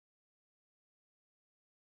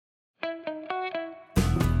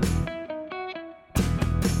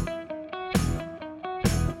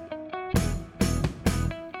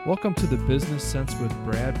Welcome to the Business Sense with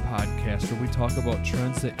Brad podcast, where we talk about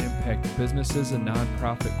trends that impact businesses and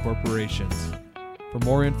nonprofit corporations. For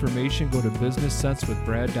more information, go to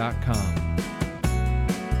businesssensewithbrad.com.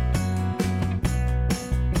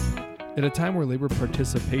 At a time where labor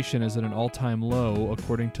participation is at an all-time low,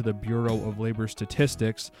 according to the Bureau of Labor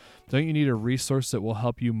Statistics, don't you need a resource that will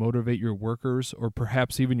help you motivate your workers, or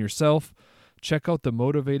perhaps even yourself? Check out the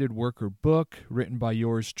Motivated Worker book, written by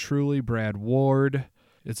yours truly, Brad Ward.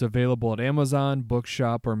 It's available at Amazon,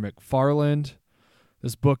 Bookshop, or McFarland.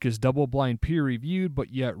 This book is double-blind peer-reviewed,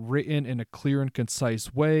 but yet written in a clear and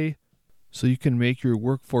concise way, so you can make your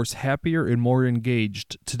workforce happier and more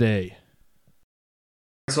engaged today.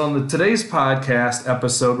 So on today's podcast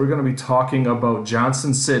episode, we're going to be talking about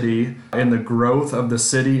Johnson City and the growth of the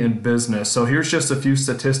city and business. So here's just a few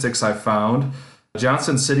statistics I found.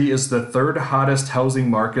 Johnson City is the third hottest housing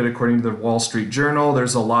market according to the Wall Street Journal.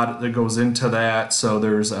 There's a lot that goes into that. So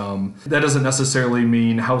there's that doesn't necessarily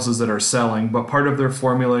mean houses that are selling, but part of their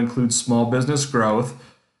formula includes small business growth.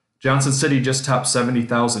 Johnson City just topped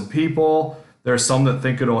 70,000 people. There are some that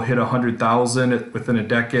think it'll hit 100,000 within a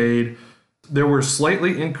decade. There were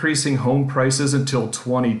slightly increasing home prices until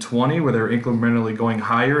 2020, where they're incrementally going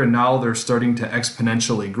higher, and now they're starting to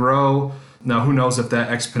exponentially grow. Now, who knows if that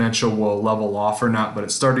exponential will level off or not, but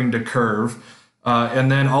it's starting to curve.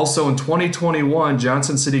 And then also in 2021,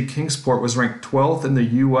 Johnson City Kingsport was ranked 12th in the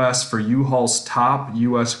U.S. for U-Haul's top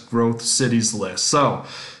U.S. growth cities list. So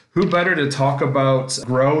who better to talk about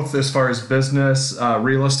growth as far as business,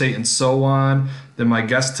 real estate, and so on than my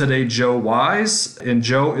guest today, Joe Wise. And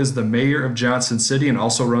Joe is the mayor of Johnson City and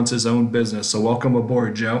also runs his own business. So welcome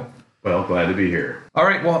aboard, Joe. Well, glad to be here. All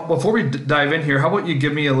right. Well, before we dive in here, how about you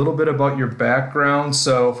give me a little bit about your background?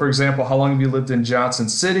 So, for example, how long have you lived in Johnson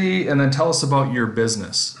City? And then tell us about your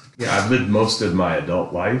business. Yeah, I've lived most of my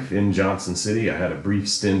adult life in Johnson City. I had a brief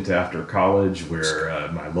stint after college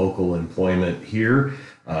where my local employment here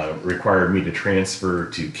required me to transfer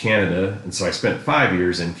to Canada. And so I spent 5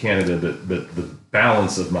 years in Canada, but the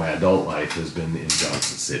balance of my adult life has been in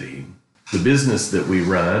Johnson City. The business that we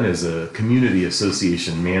run is a community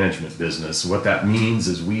association management business. What that means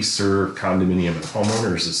is we serve condominium and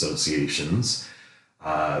homeowners associations.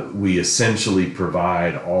 We essentially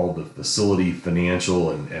provide all the facility,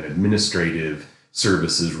 financial, and administrative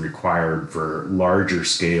services required for larger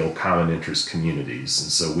scale common interest communities.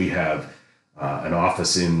 And so we have an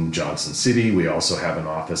office in Johnson City. We also have an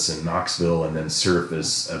office in Knoxville, and then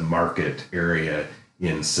surface a market area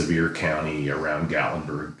in Sevier County around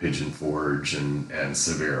Gatlinburg, Pigeon Forge, and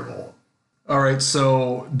Sevierville. All right.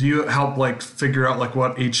 So do you help figure out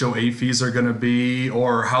what HOA fees are going to be,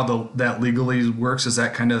 or how that legally works? Is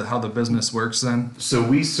that kind of how the business works then? So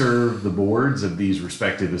we serve the boards of these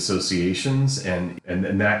respective associations, and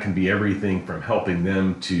that can be everything from helping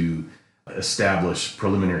them to establish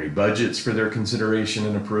preliminary budgets for their consideration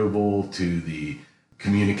and approval, to the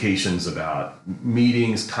communications about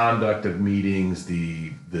meetings, conduct of meetings, the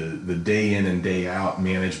day in and day out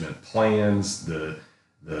management plans, the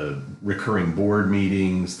recurring board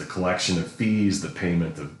meetings, the collection of fees, the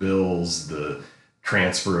payment of bills, the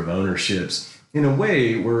transfer of ownerships. In a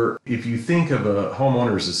way, where if you think of a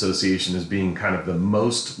homeowners association as being kind of the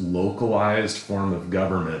most localized form of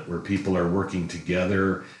government where people are working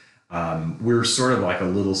together, we're sort of like a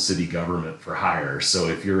little city government for hire. So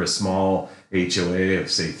if you're a small HOA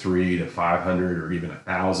of say 300 to 500 or even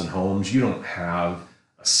 1,000 homes, you don't have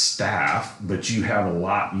a staff, but you have a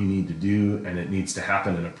lot you need to do, and it needs to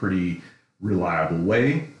happen in a pretty reliable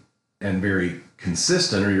way and very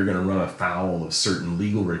consistent, or you're going to run afoul of certain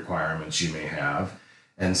legal requirements you may have.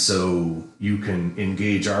 And so you can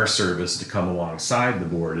engage our service to come alongside the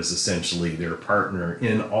board as essentially their partner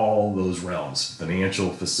in all those realms,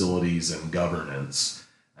 financial, facilities, and governance.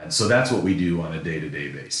 And so that's what we do on a day-to-day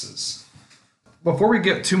basis. Before we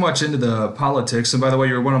get too much into the politics, and by the way,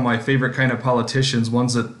 you're one of my favorite kind of politicians,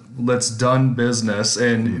 ones that's done business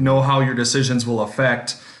and know how your decisions will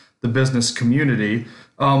affect the business community.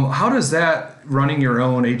 How does that, running your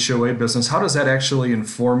own HOA business, how does that actually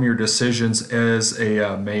inform your decisions as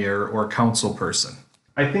a mayor or council person?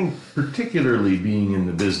 I think particularly being in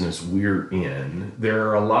the business we're in, there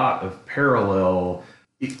are a lot of parallel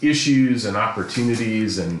issues and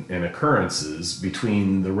opportunities and occurrences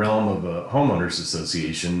between the realm of a homeowners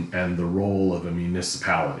association and the role of a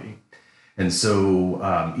municipality. And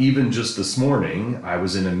so even just this morning, I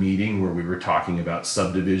was in a meeting where we were talking about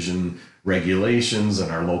subdivision regulations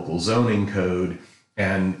and our local zoning code.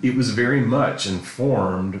 And it was very much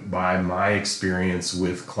informed by my experience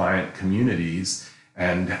with client communities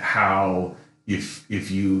and how if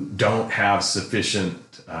you don't have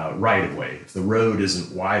sufficient right of way, if the road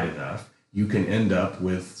isn't wide enough, you can end up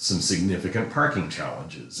with some significant parking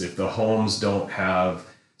challenges. If the homes don't have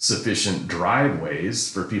sufficient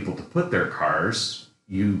driveways for people to put their cars,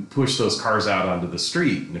 you push those cars out onto the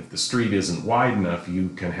street. And if the street isn't wide enough, you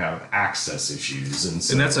can have access issues.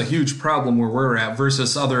 And that's a huge problem where we're at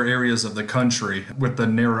versus other areas of the country with the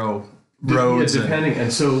narrow roads. Yeah, depending.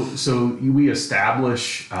 And so we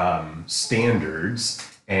establish standards,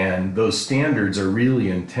 and those standards are really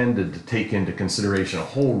intended to take into consideration a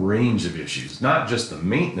whole range of issues, not just the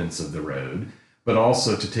maintenance of the road, but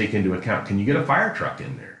also to take into account, can you get a fire truck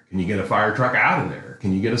in there? Can you get a fire truck out of there?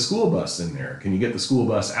 Can you get a school bus in there? Can you get the school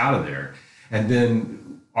bus out of there? And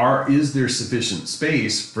then is there sufficient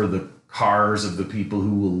space for the cars of the people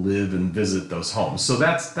who will live and visit those homes? So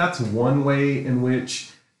that's one way in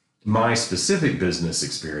which my specific business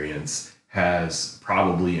experience has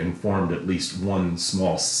probably informed at least one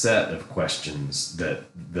small set of questions that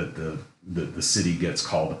the city gets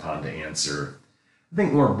called upon to answer. I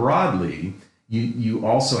think more broadly, you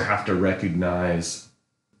also have to recognize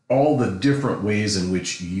all the different ways in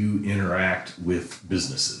which you interact with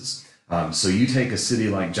businesses. So you take a city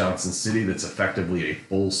like Johnson City that's effectively a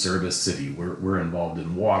full service city. We're involved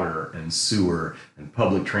in water and sewer and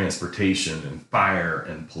public transportation and fire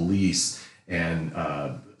and police and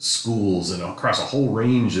schools and across a whole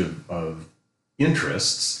range of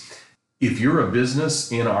interests. If you're a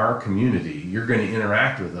business in our community, you're going to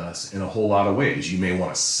interact with us in a whole lot of ways. You may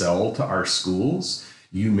want to sell to our schools.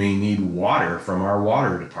 You may need water from our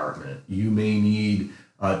water department. You may need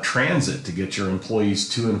transit to get your employees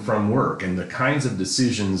to and from work. And the kinds of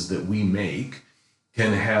decisions that we make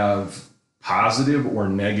can have positive or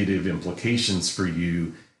negative implications for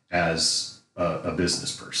you as a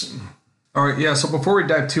business person. All right, yeah, so before we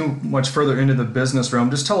dive too much further into the business realm,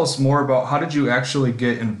 just tell us more about how did you actually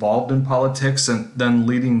get involved in politics and then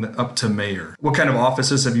leading up to mayor? What kind of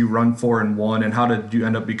offices have you run for and won, and how did you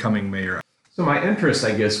end up becoming mayor? So my interest,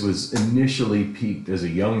 I guess, was initially piqued as a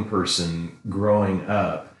young person growing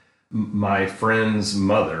up. My friend's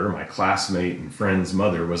mother, my classmate and friend's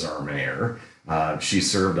mother, was our mayor. She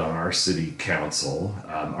served on our city council.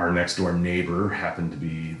 Our next door neighbor happened to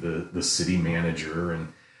be the city manager, and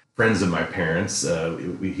friends of my parents,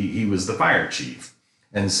 he was the fire chief.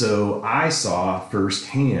 And so I saw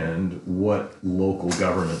firsthand what local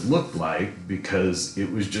government looked like because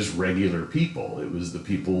it was just regular people. It was the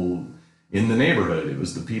people in the neighborhood. It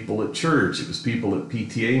was the people at church. It was people at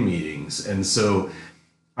PTA meetings. And so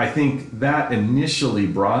I think that initially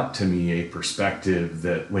brought to me a perspective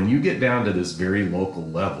that when you get down to this very local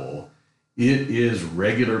level, it is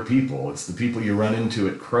regular people. It's the people you run into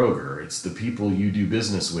at Kroger. It's the people you do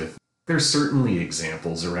business with. There's certainly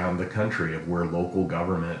examples around the country of where local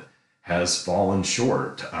government has fallen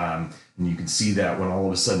short. And you can see that when all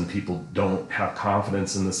of a sudden people don't have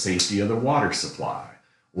confidence in the safety of the water supply,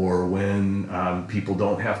 or when people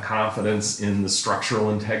don't have confidence in the structural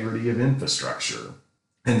integrity of infrastructure.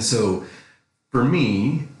 And so for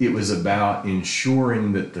me, it was about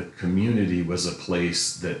ensuring that the community was a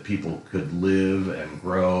place that people could live and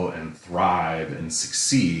grow and thrive and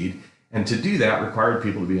succeed. And to do that required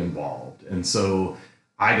people to be involved. And so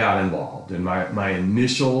I got involved. And my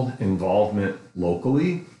initial involvement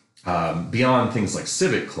locally, beyond things like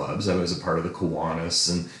civic clubs, I was a part of the Kiwanis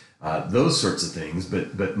and those sorts of things.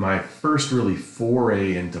 But my first really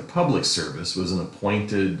foray into public service was an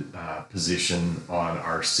appointed position on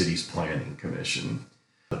our city's planning commission.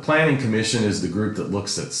 The planning commission is the group that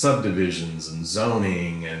looks at subdivisions and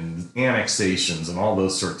zoning and annexations and all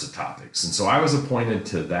those sorts of topics. And so I was appointed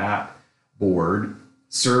to that board,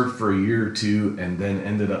 served for a year or two, and then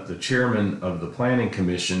ended up the chairman of the planning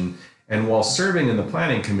commission. And while serving in the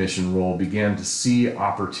planning commission role, began to see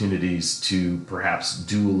opportunities to perhaps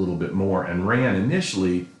do a little bit more, and ran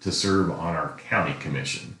initially to serve on our county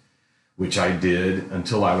commission, which I did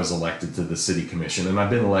until I was elected to the city commission. And I've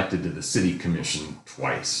been elected to the city commission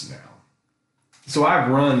twice now. So I've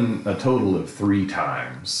run a total of 3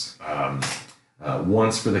 times,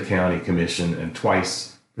 once for the county commission and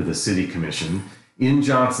twice for the city commission. In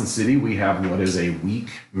Johnson City, we have what is a weak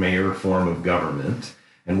mayor form of government.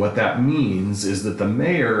 And what that means is that the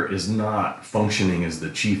mayor is not functioning as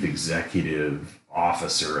the chief executive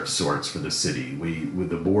officer of sorts for the city. We,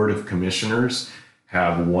 with the board of commissioners,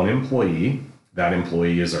 have one employee. That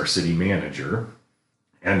employee is our city manager.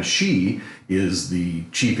 And she is the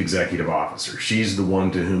chief executive officer. She's the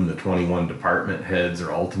one to whom the 21 department heads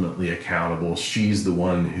are ultimately accountable. She's the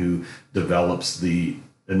one who develops the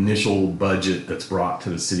initial budget that's brought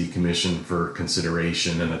to the city commission for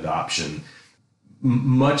consideration and adoption.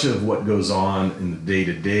 Much of what goes on in the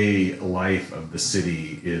day-to-day life of the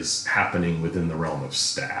city is happening within the realm of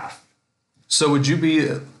staff. So would you be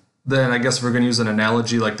then, I guess if we're going to use an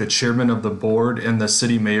analogy, like the chairman of the board and the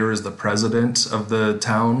city mayor is the president of the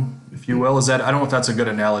town, if you will? Is that, I don't know if that's a good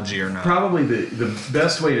analogy or not. Probably the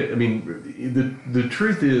best way to, I mean, the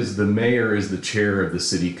truth is the mayor is the chair of the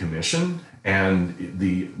city commission, and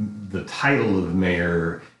the title of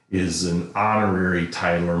mayor is an honorary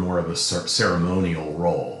title or more of a ceremonial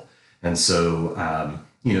role. And so,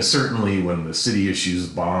 certainly when the city issues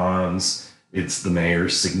bonds, it's the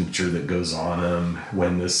mayor's signature that goes on them.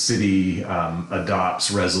 When the city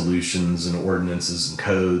adopts resolutions and ordinances and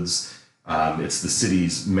codes, it's the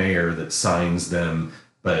city's mayor that signs them.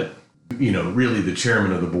 But, really the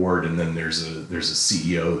chairman of the board, and then there's a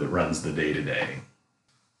CEO that runs the day-to-day.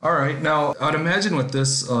 All right. Now, I'd imagine with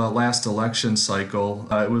this last election cycle,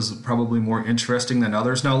 it was probably more interesting than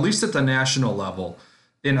others. Now, at least at the national level.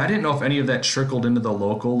 And I didn't know if any of that trickled into the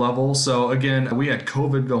local level. So again, we had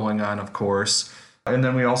COVID going on, of course. And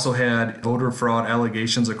then we also had voter fraud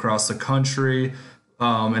allegations across the country,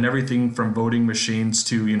 and everything from voting machines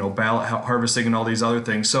to, ballot harvesting and all these other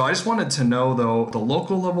things. So I just wanted to know, though, the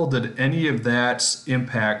local level, did any of that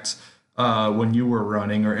impact when you were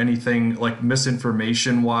running, or anything like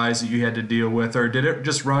misinformation wise that you had to deal with? Or did it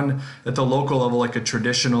just run at the local level like a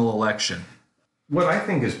traditional election? What I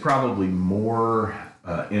think is probably more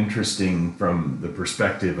interesting from the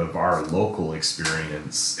perspective of our local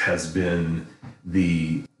experience has been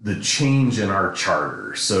the change in our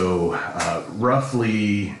charter. So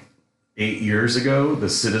roughly 8 years ago, the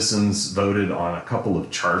citizens voted on a couple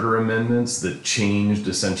of charter amendments that changed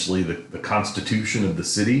essentially the constitution of the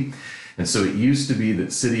city. And so it used to be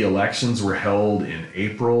that city elections were held in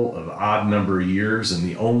April of odd number of years, and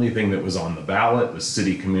the only thing that was on the ballot was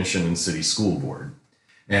city commission and city school board.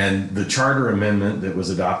 And the charter amendment that was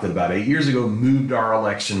adopted about 8 years ago moved our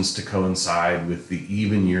elections to coincide with the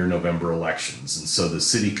even year November elections. And so the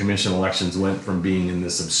city commission elections went from being in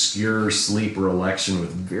this obscure sleeper election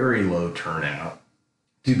with very low turnout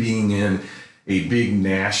to being in a big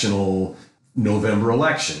national November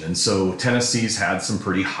election. And so Tennessee's had some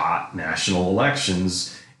pretty hot national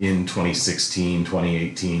elections in 2016,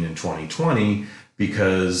 2018, and 2020.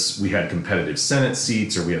 Because we had competitive Senate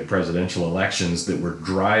seats or we had presidential elections that were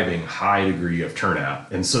driving high degree of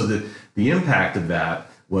turnout. And so the impact of that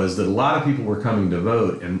was that a lot of people were coming to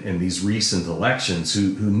vote in these recent elections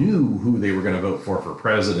who knew who they were going to vote for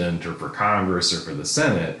president or for Congress or for the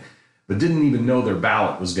Senate, but didn't even know their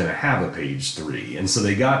ballot was going to have a page 3. And so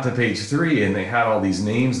they got to page 3 and they had all these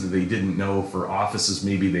names that they didn't know for offices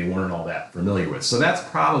maybe they weren't all that familiar with. So that's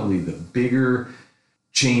probably the bigger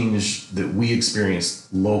change that we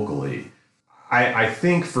experienced locally. I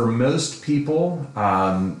think for most people,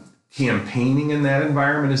 campaigning in that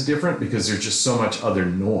environment is different because there's just so much other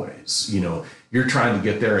noise. You're trying to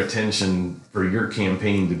get their attention for your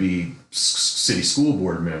campaign to be city school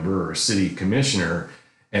board member or city commissioner,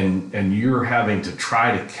 and you're having to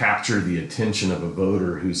try to capture the attention of a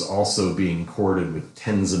voter who's also being courted with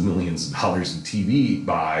tens of millions of dollars in TV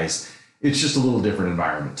buys. It's just a little different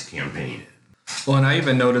environment to campaign in. Well, and I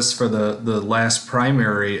even noticed for the last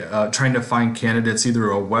primary, trying to find candidates either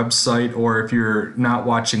a website or if you're not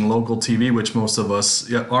watching local TV, which most of us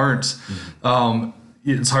aren't,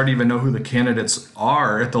 it's hard to even know who the candidates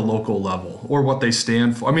are at the local level or what they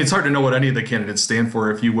stand for. I mean, it's hard to know what any of the candidates stand for,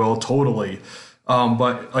 if you will, totally.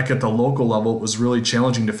 But like at the local level, it was really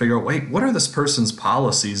challenging to figure out, wait, what are this person's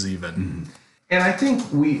policies even? Mm-hmm. And I think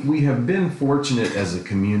we have been fortunate as a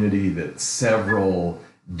community that several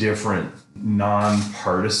different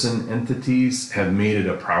nonpartisan entities have made it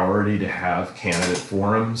a priority to have candidate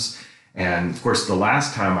forums. And of course, the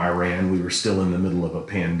last time I ran, we were still in the middle of a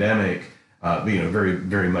pandemic, very,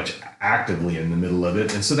 very much actively in the middle of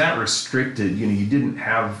it. And so that restricted, you didn't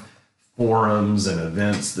have forums and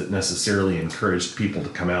events that necessarily encouraged people to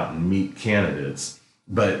come out and meet candidates.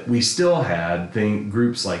 But we still had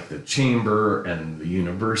groups like the Chamber and the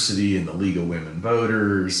University and the League of Women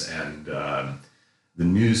Voters and the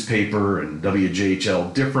newspaper and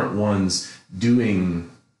WJHL, different ones doing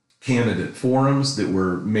candidate forums that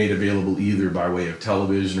were made available either by way of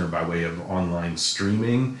television or by way of online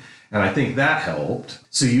streaming. And I think that helped.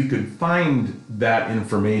 So you could find that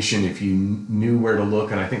information if you knew where to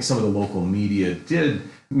look. And I think some of the local media did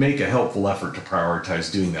make a helpful effort to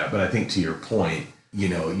prioritize doing that. But I think to your point,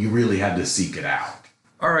 you really had to seek it out.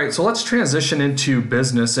 All right, so let's transition into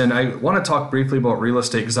business. And I want to talk briefly about real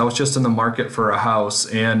estate because I was just in the market for a house.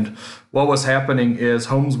 And what was happening is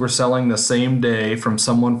homes were selling the same day from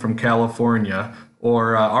someone from California,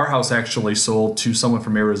 or our house actually sold to someone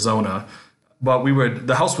from Arizona. But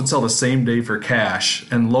the house would sell the same day for cash,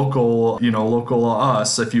 and local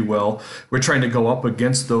us, if you will, we're trying to go up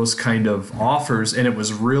against those kind of offers, and it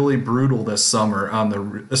was really brutal this summer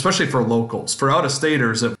especially for locals. For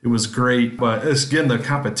out-of-staters, it was great, but again, the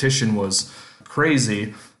competition was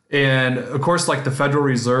crazy. And of course, like the Federal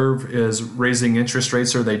Reserve is raising interest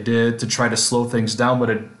rates, or they did, to try to slow things down,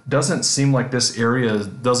 but it doesn't seem like this area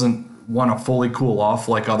doesn't want to fully cool off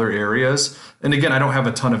like other areas. And again, I don't have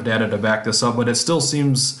a ton of data to back this up, but it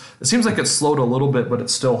seems like it's slowed a little bit, but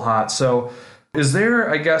it's still hot. So is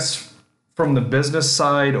there, I guess, from the business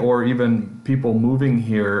side or even people moving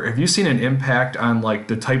here, have you seen an impact on like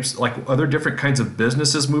the types, like other different kinds of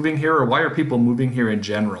businesses moving here, or why are people moving here in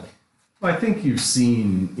general? Well, I think you've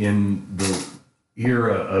seen in the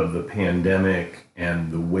era of the pandemic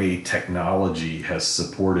and the way technology has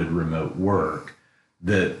supported remote work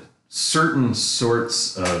that certain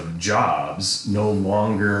sorts of jobs no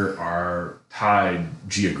longer are tied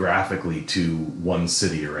geographically to one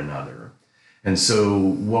city or another. And so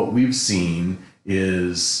what we've seen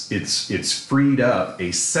is it's freed up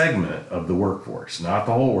a segment of the workforce, not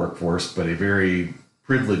the whole workforce, but a very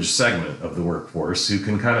privileged segment of the workforce who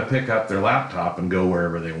can kind of pick up their laptop and go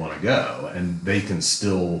wherever they want to go. And they can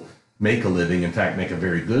still make a living, in fact, make a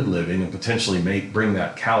very good living, and potentially bring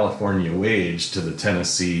that California wage to the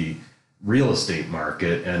Tennessee real estate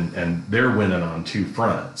market, and they're winning on two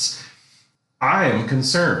fronts. I am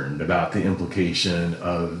concerned about the implication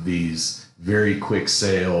of these very quick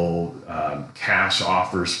sale cash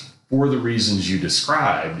offers for the reasons you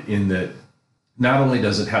described, in that not only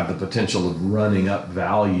does it have the potential of running up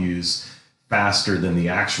values faster than the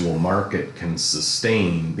actual market can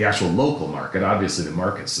sustain, the actual local market. Obviously, the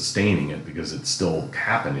market's sustaining it because it's still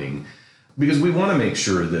happening, because we want to make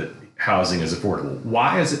sure that housing is affordable.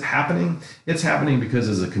 Why is it happening? It's happening because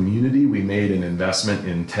as a community, we made an investment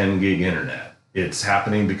in 10 gig internet. It's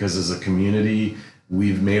happening because as a community,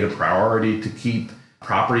 we've made a priority to keep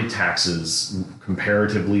property taxes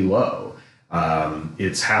comparatively low.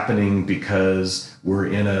 It's happening because we're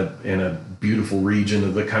in a beautiful region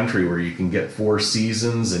of the country where you can get 4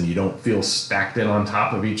 seasons and you don't feel stacked in on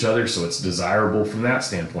top of each other. So it's desirable from that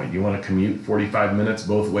standpoint. You want to commute 45 minutes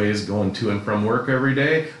both ways going to and from work every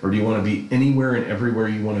day, or do you want to be anywhere and everywhere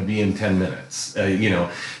you want to be in 10 minutes?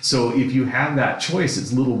 So if you have that choice,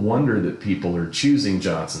 it's little wonder that people are choosing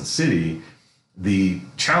Johnson City. The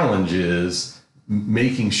challenge is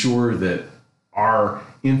making sure that our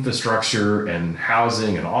infrastructure and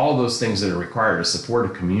housing and all those things that are required to support a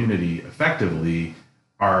community effectively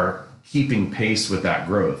are keeping pace with that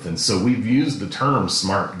growth. And so we've used the term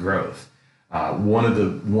smart growth. One of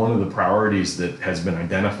the priorities that has been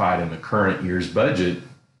identified in the current year's budget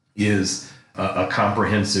is a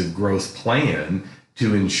comprehensive growth plan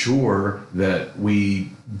to ensure that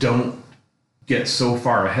we don't get so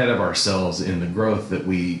far ahead of ourselves in the growth that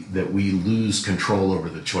we lose control over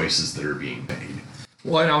the choices that are being made.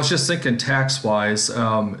 Well, and I was just thinking tax-wise,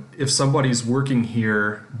 if somebody's working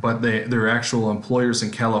here, but they're actual employers in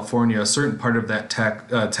California, a certain part of that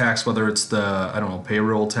tax, whether it's the,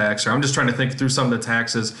 payroll tax, or I'm just trying to think through some of the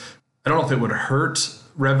taxes, I don't know if it would hurt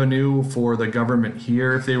revenue for the government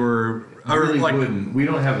here if they were... It really wouldn't. We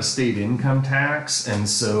don't have a state income tax, and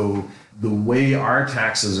so the way our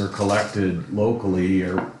taxes are collected locally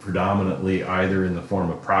are predominantly either in the form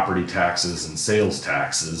of property taxes and sales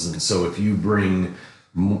taxes. And so if you bring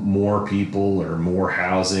more people or more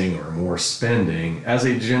housing or more spending, as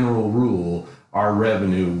a general rule, our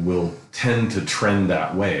revenue will tend to trend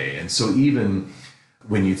that way. And so even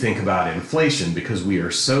when you think about inflation, because we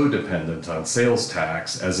are so dependent on sales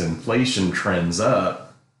tax, as inflation trends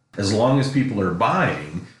up, as long as people are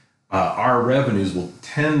buying, our revenues will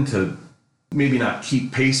tend to maybe not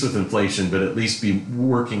keep pace with inflation, but at least be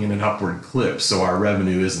working in an upward clip, so our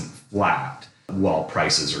revenue isn't flat while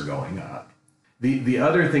prices are going up. The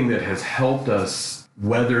other thing that has helped us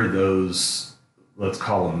weather those, let's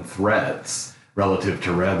call them threats relative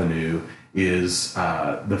to revenue, is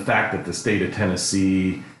the fact that the state of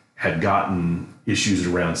Tennessee had gotten issues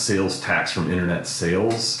around sales tax from internet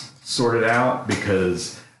sales sorted out,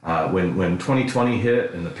 because when 2020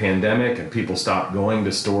 hit and the pandemic and people stopped going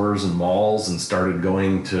to stores and malls and started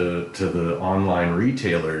going to the online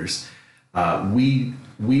retailers, we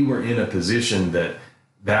were in a position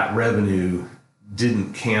that revenue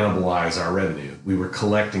didn't cannibalize our revenue. We were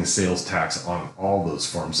collecting sales tax on all those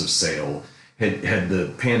forms of sale. Had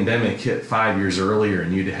the pandemic hit 5 years earlier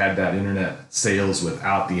and you'd had that internet sales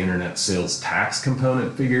without the internet sales tax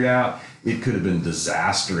component figured out, it could have been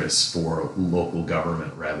disastrous for local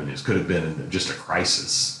government revenues. Could have been just a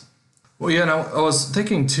crisis. Well, yeah, and I was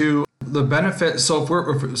thinking too, the benefit, so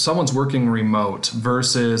if someone's working remote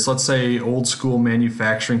versus, let's say, old school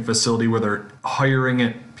manufacturing facility where they're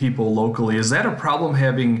hiring people locally, is that a problem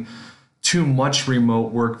having too much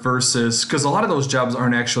remote work versus, because a lot of those jobs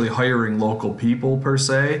aren't actually hiring local people per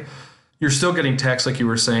se. You're still getting taxed, like you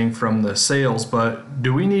were saying, from the sales, but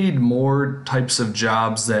do we need more types of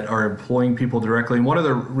jobs that are employing people directly? And one of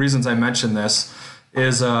the reasons I mention this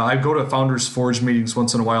is I go to Founders Forge meetings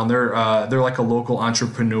once in a while, and they're like a local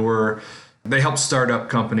entrepreneur. They help startup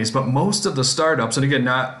companies, but most of the startups, and again,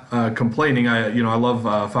 not complaining, I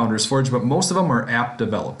love Founders Forge, but most of them are app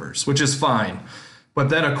developers, which is fine. But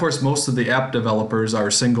then, of course, most of the app developers are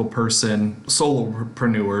single-person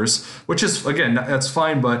solopreneurs, which is, again, that's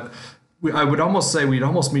fine. But I would almost say we'd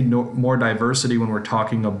almost need more diversity when we're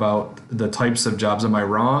talking about the types of jobs. Am I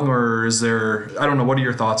wrong? Or is there, I don't know, what are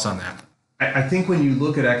your thoughts on that? I think when you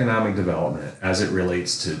look at economic development as it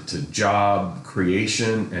relates to job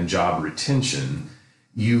creation and job retention,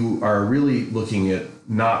 you are really looking at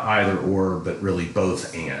not either or, but really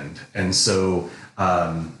both and. And so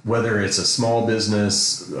whether it's a small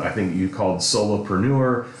business, I think you called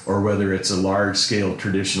solopreneur, or whether it's a large scale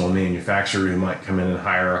traditional manufacturer who might come in and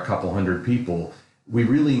hire a couple hundred people, we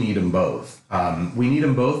really need them both. We need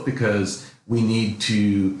them both because we need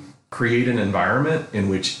to create an environment in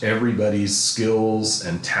which everybody's skills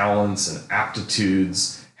and talents and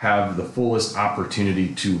aptitudes have the fullest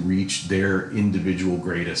opportunity to reach their individual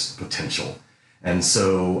greatest potential. And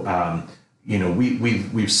so,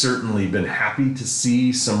 we've certainly been happy to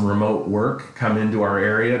see some remote work come into our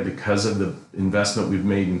area because of the investment we've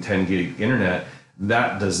made in 10 gig internet.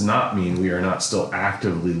 That does not mean we are not still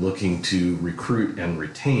actively looking to recruit and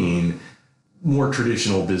retain more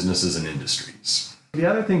traditional businesses and industries. The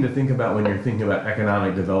other thing to think about when you're thinking about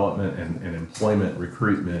economic development and employment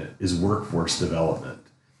recruitment is workforce development.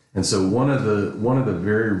 And so one of the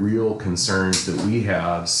very real concerns that we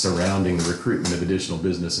have surrounding the recruitment of additional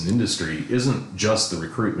business and industry isn't just the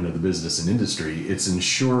recruitment of the business and industry, it's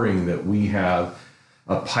ensuring that we have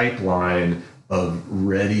a pipeline of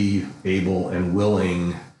ready, able, and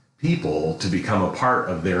willing people to become a part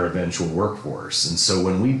of their eventual workforce. And so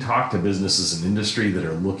when we talk to businesses and industry that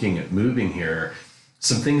are looking at moving here,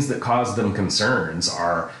 some things that cause them concerns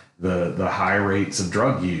are the high rates of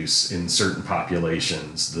drug use in certain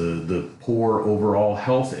populations, the poor overall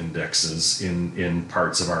health indexes in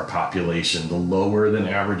parts of our population, the lower than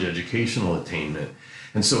average educational attainment.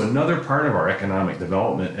 And so another part of our economic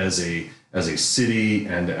development as a city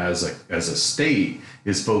and as a state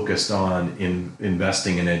is focused on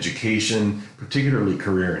investing in education, particularly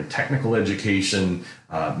career and technical education,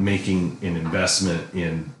 making an investment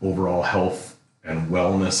in overall health and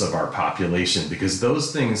wellness of our population, because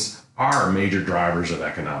those things are major drivers of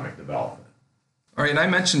economic development. All right, and I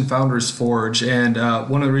mentioned Founders Forge, and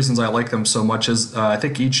one of the reasons I like them so much is I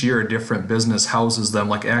think each year a different business houses them,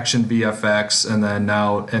 like Action VFX and then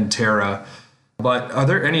now Entera. But are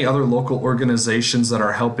there any other local organizations that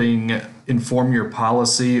are helping inform your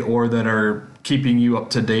policy or that are keeping you up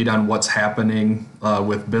to date on what's happening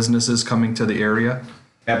with businesses coming to the area?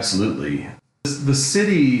 Absolutely. The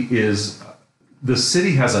city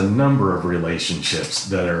has a number of relationships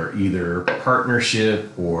that are either partnership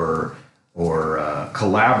or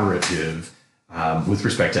collaborative with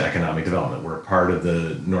respect to economic development. We're a part of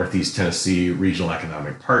the Northeast Tennessee Regional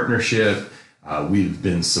Economic Partnership. We've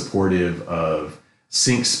been supportive of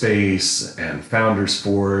SyncSpace and Founders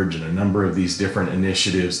Forge and a number of these different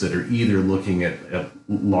initiatives that are either looking at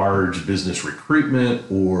large business recruitment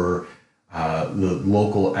or the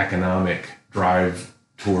local economic drive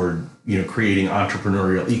toward creating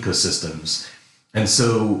entrepreneurial ecosystems. And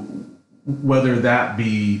so whether that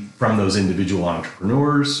be from those individual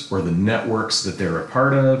entrepreneurs or the networks that they're a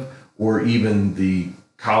part of, or even the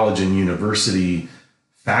college and university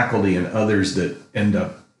faculty and others that end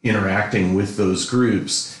up interacting with those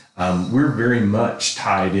groups, we're very much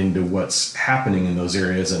tied into what's happening in those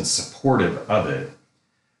areas and supportive of it.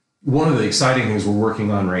 One of the exciting things we're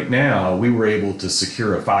working on right now, we were able to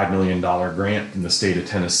secure a $5 million grant from the state of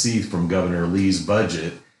Tennessee from Governor Lee's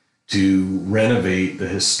budget to renovate the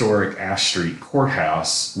historic Ash Street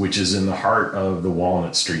Courthouse, which is in the heart of the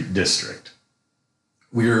Walnut Street district.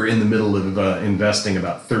 We're in the middle of investing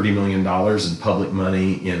about $30 million in public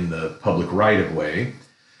money in the public right-of-way.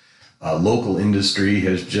 Local industry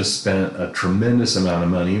has just spent a tremendous amount of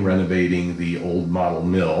money renovating the old model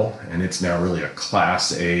mill, and it's now really a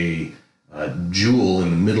Class A jewel in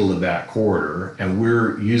the middle of that corridor. And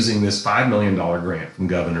we're using this $5 million grant from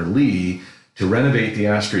Governor Lee to renovate the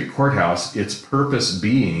Ash Street Courthouse, its purpose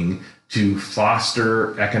being to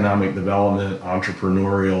foster economic development,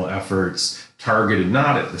 entrepreneurial efforts targeted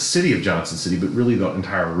not at the city of Johnson City, but really the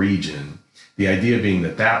entire region. The idea being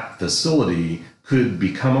that that facility could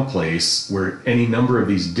become a place where any number of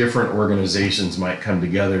these different organizations might come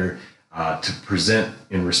together to present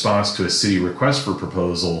in response to a city request for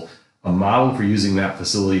proposal, a model for using that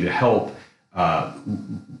facility to help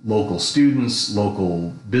local students, local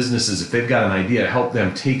businesses, if they've got an idea, help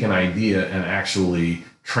them take an idea and actually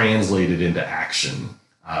translate it into action.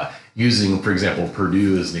 Using, for example,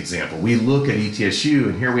 Purdue as an example. We look at ETSU,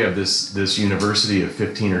 and here we have this university of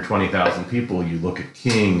 15 or 20,000 people. You look at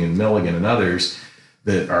King and Milligan and others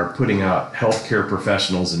that are putting out healthcare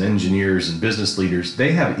professionals and engineers and business leaders.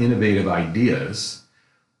 They have innovative ideas.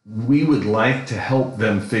 We would like to help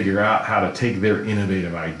them figure out how to take their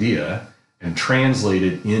innovative idea and translate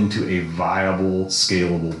it into a viable,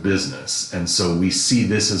 scalable business. And so we see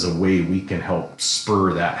this as a way we can help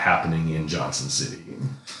spur that happening in Johnson City.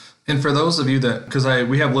 And for those of you that, because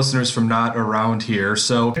we have listeners from not around here,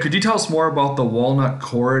 so could you tell us more about the Walnut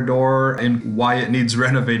Corridor and why it needs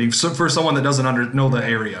renovating for someone that doesn't know the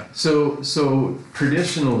area? So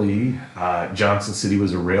traditionally, Johnson City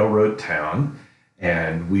was a railroad town,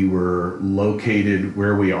 and we were located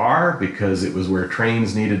where we are because it was where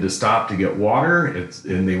trains needed to stop to get water,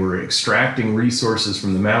 and they were extracting resources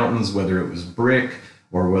from the mountains, whether it was brick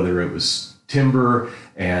or whether it was timber.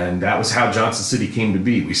 And that was how Johnson City came to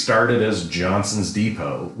be. We started as Johnson's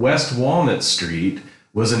Depot. West Walnut Street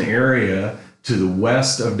was an area to the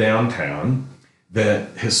west of downtown that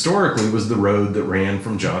historically was the road that ran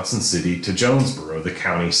from Johnson City to Jonesboro, the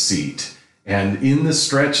county seat. And in the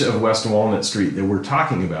stretch of West Walnut Street that we're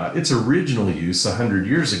talking about, its original use 100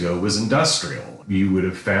 years ago was industrial. You would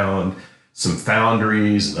have found some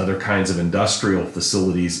foundries and other kinds of industrial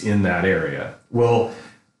facilities in that area. Well,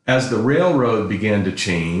 as the railroad began to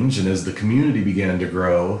change and as the community began to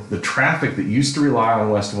grow, the traffic that used to rely on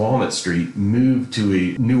West Walnut Street moved to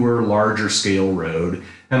a newer, larger scale road.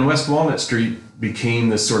 And West Walnut Street became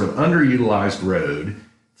this sort of underutilized road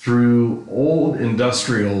through old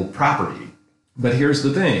industrial property. But here's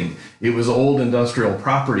the thing, it was old industrial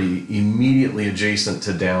property immediately adjacent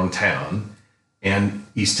to downtown and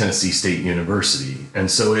East Tennessee State University. And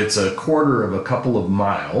so it's a quarter of a couple of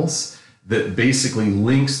miles that basically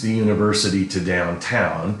links the university to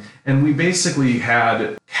downtown. And we basically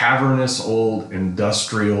had cavernous old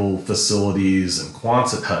industrial facilities and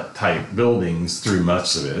Quonset hut type buildings through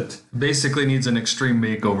much of it. Basically needs an extreme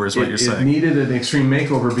makeover is what you're saying. It needed an extreme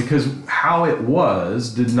makeover because how it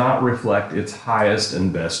was did not reflect its highest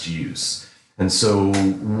and best use. And so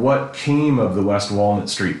what came of the West Walnut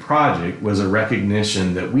Street project was a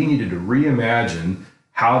recognition that we needed to reimagine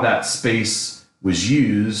how that space was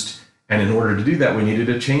used. And in order to do that, we needed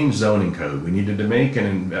to change zoning code. We needed to make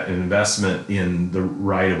an investment in the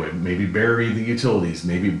right-of-way, maybe bury the utilities,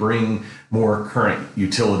 maybe bring more current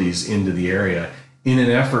utilities into the area in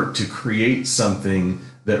an effort to create something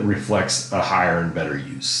that reflects a higher and better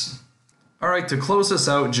use. All right, to close this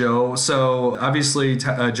out, Joe, so obviously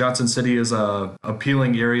Johnson City is a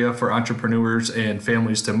appealing area for entrepreneurs and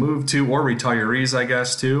families to move to, or retirees, I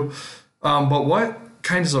guess, too. But what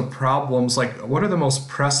kinds of problems, like what are the most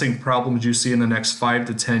pressing problems you see in the next 5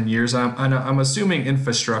 to 10 years? I'm assuming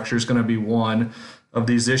infrastructure is going to be one of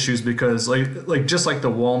these issues because like just like the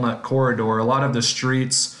Walnut Corridor, a lot of the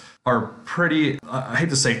streets are pretty, I hate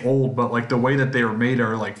to say old, but like the way that they are made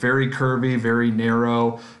are like very curvy, very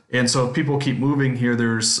narrow. And so if people keep moving here,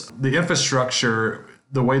 there's the infrastructure,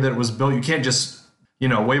 the way that it was built, you can't just,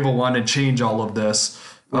 wave a wand and change all of this.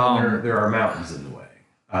 Well, there are mountains in the way.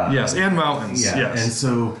 Yes, and mountains. Yeah, yes. And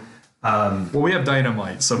so, well, we have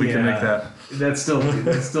dynamite, so we can make that. That's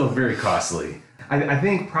still very costly. I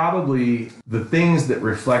think probably the things that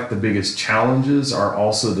reflect the biggest challenges are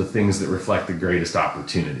also the things that reflect the greatest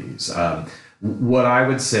opportunities. What I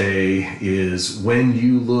would say is when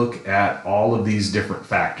you look at all of these different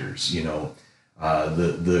factors,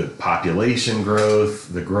 the population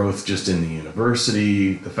growth, the growth just in the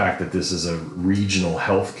university, the fact that this is a regional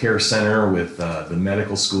healthcare center with the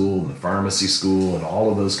medical school and the pharmacy school and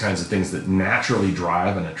all of those kinds of things that naturally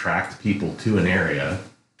drive and attract people to an area,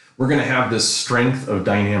 we're going to have this strength of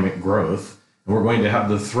dynamic growth, and we're going to have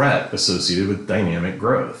the threat associated with dynamic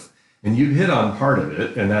growth. And you hit on part of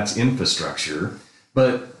it, and that's infrastructure,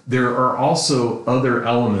 but there are also other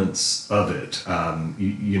elements of it.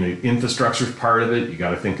 Infrastructure is part of it. You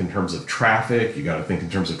got to think in terms of traffic. You got to think in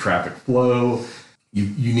terms of traffic flow.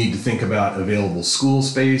 You need to think about available school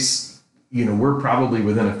space. we're probably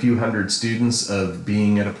within a few hundred students of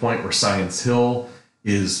being at a point where Science Hill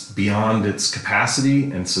is beyond its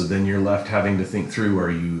capacity. And so then you're left having to think through, are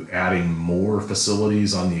you adding more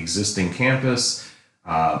facilities on the existing campus?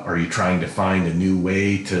 Are you trying to find a new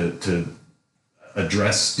way to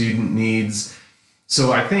address student needs?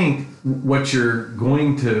 So I think what you're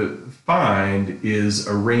going to find is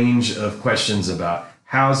a range of questions about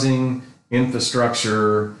housing,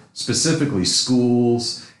 infrastructure, specifically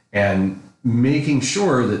schools, and making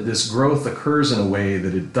sure that this growth occurs in a way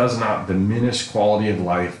that it does not diminish quality of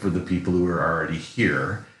life for the people who are already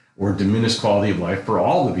here, or diminish quality of life for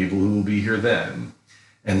all the people who will be here then.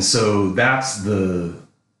 And so that's the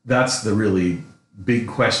really big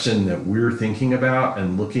question that we're thinking about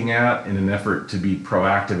and looking at in an effort to be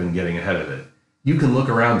proactive in getting ahead of it. You can look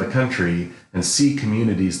around the country and see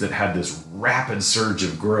communities that had this rapid surge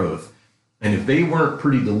of growth. And if they weren't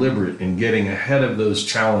pretty deliberate in getting ahead of those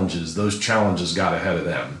challenges got ahead of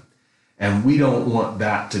them. And we don't want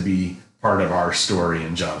that to be part of our story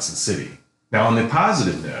in Johnson City. Now, on the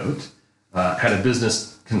positive note, had a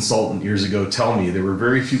business consultant years ago tell me there were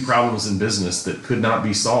very few problems in business that could not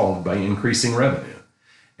be solved by increasing revenue.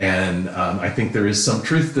 And I think there is some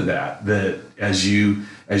truth to that as you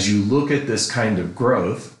look at this kind of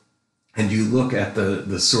growth and you look at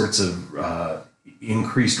the sorts of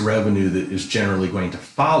increased revenue that is generally going to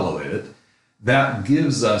follow it, that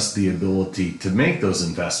gives us the ability to make those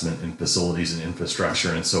investments in facilities and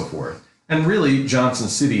infrastructure and so forth. And really, Johnson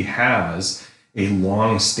City has a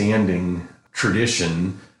long-standing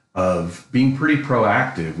tradition of being pretty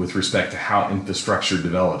proactive with respect to how infrastructure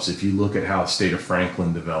develops. If you look at how the state of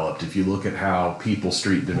Franklin developed, if you look at how People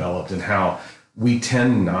Street developed, and how we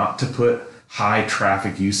tend not to put high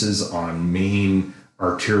traffic uses on main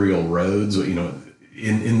arterial roads.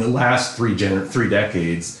 In the last three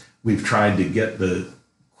decades, we've tried to get the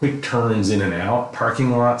quick turns in and out parking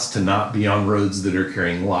lots to not be on roads that are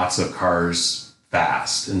carrying lots of cars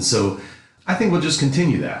fast. And so I think we'll just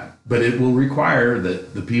continue that. But it will require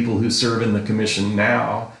that the people who serve in the commission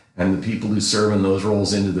now and the people who serve in those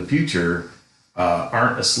roles into the future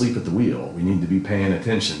aren't asleep at the wheel. We need to be paying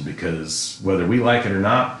attention, because whether we like it or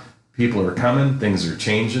not, people are coming, things are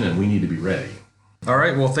changing, and we need to be ready. All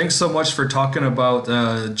right. Well, thanks so much for talking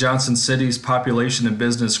about Johnson City's population and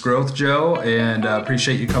business growth, Joe, and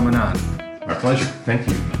appreciate you coming on. My pleasure. Thank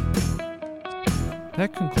you.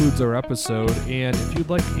 That concludes our episode, and if you'd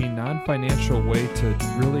like a non-financial way to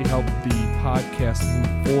really help the podcast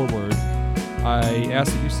move forward, I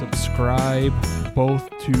ask that you subscribe both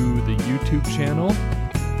to the YouTube channel,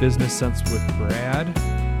 Business Sense with Brad,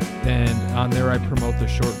 and on there I promote the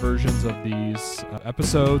short versions of these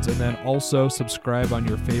episodes, and then also subscribe on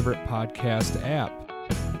your favorite podcast app.